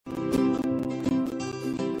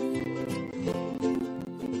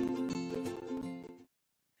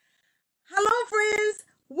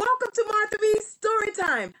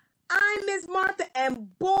time. I'm Miss Martha,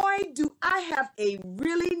 and boy, do I have a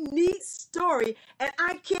really neat story, and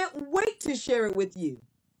I can't wait to share it with you.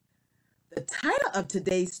 The title of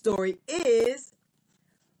today's story is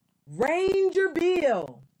Ranger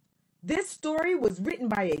Bill. This story was written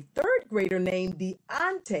by a third grader named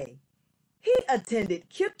Deontay. He attended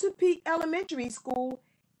Kip2Peak Elementary School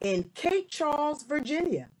in Cape Charles,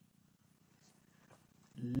 Virginia.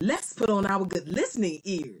 Let's put on our good listening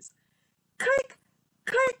ears. Click,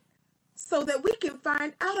 click, so that we can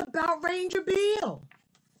find out about Ranger Bill.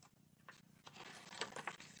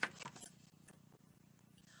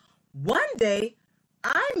 One day,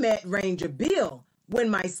 I met Ranger Bill when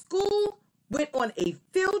my school went on a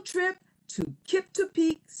field trip to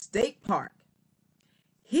Kip2Peak State Park.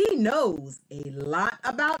 He knows a lot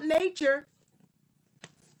about nature.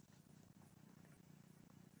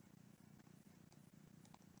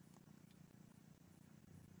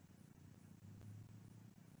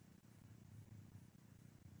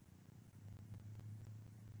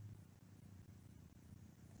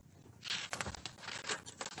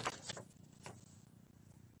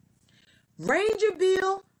 Ranger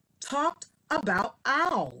Bill talked about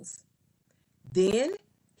owls. Then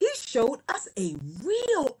he showed us a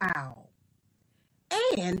real owl.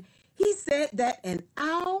 And he said that an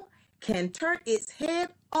owl can turn its head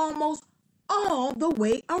almost all the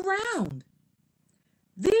way around.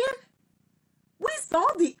 Then we saw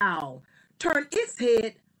the owl turn its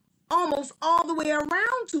head almost all the way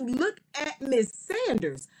around to look at Miss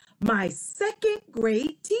Sanders, my second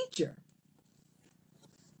grade teacher.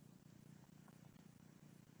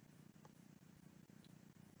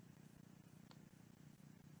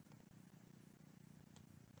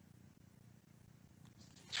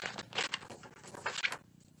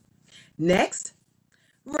 Next,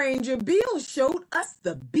 Ranger Bill showed us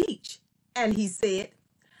the beach, and he said,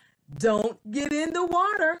 "Don't get in the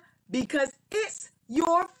water because it's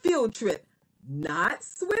your field trip, not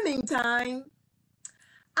swimming time."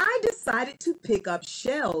 I decided to pick up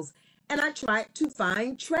shells, and I tried to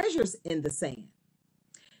find treasures in the sand.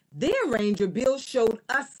 Then Ranger Bill showed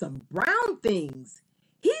us some brown things.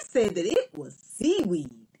 He said that it was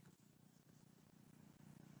seaweed.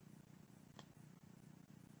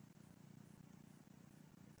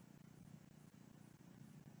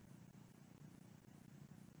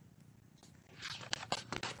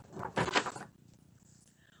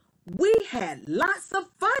 We had lots of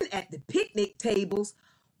fun at the picnic tables.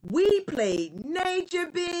 We played nature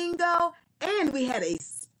bingo, and we had a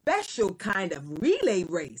special kind of relay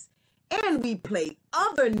race, and we played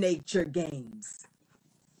other nature games.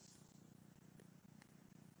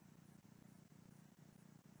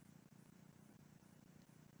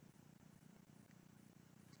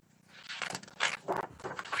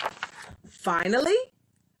 Finally,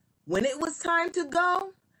 when it was time to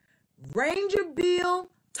go, Ranger Bill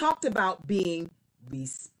talked about being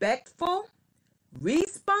respectful,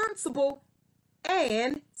 responsible,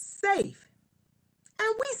 and safe.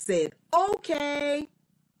 And we said, okay.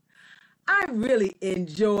 I really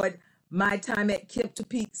enjoyed my time at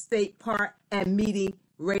Kip2Peak State Park and meeting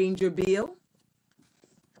Ranger Bill.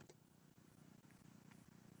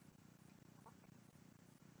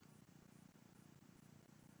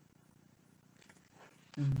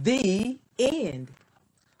 The end.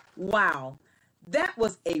 Wow. That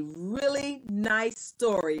was a really nice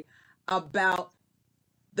story about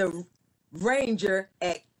the ranger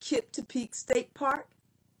at Kip2Peak State Park.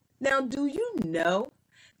 Now, do you know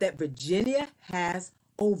that Virginia has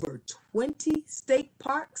over 20 state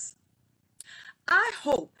parks? I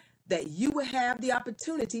hope that you will have the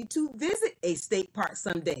opportunity to visit a state park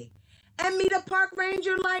someday and meet a park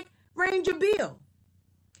ranger like Ranger Bill.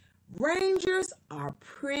 Rangers are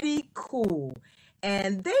pretty cool,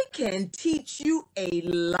 and they can teach you a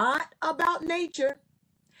lot about nature.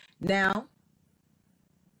 Now,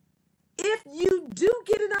 if you do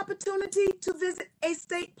get an opportunity to visit a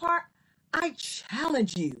state park, I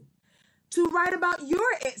challenge you to write about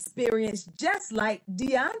your experience just like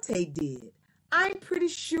Deontay did. I'm pretty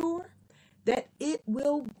sure that it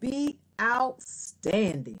will be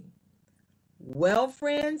outstanding. Well,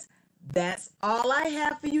 friends, that's all I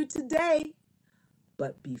have for you today.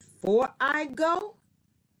 But before I go,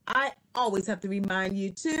 I always have to remind you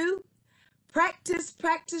to practice,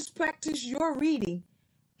 practice, practice your reading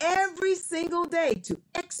every single day to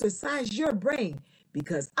exercise your brain,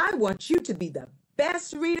 because I want you to be the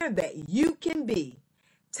best reader that you can be.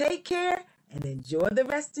 Take care and enjoy the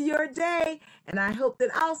rest of your day, and I hope that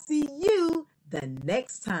I'll see you the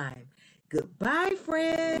next time. Goodbye,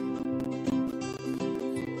 friends.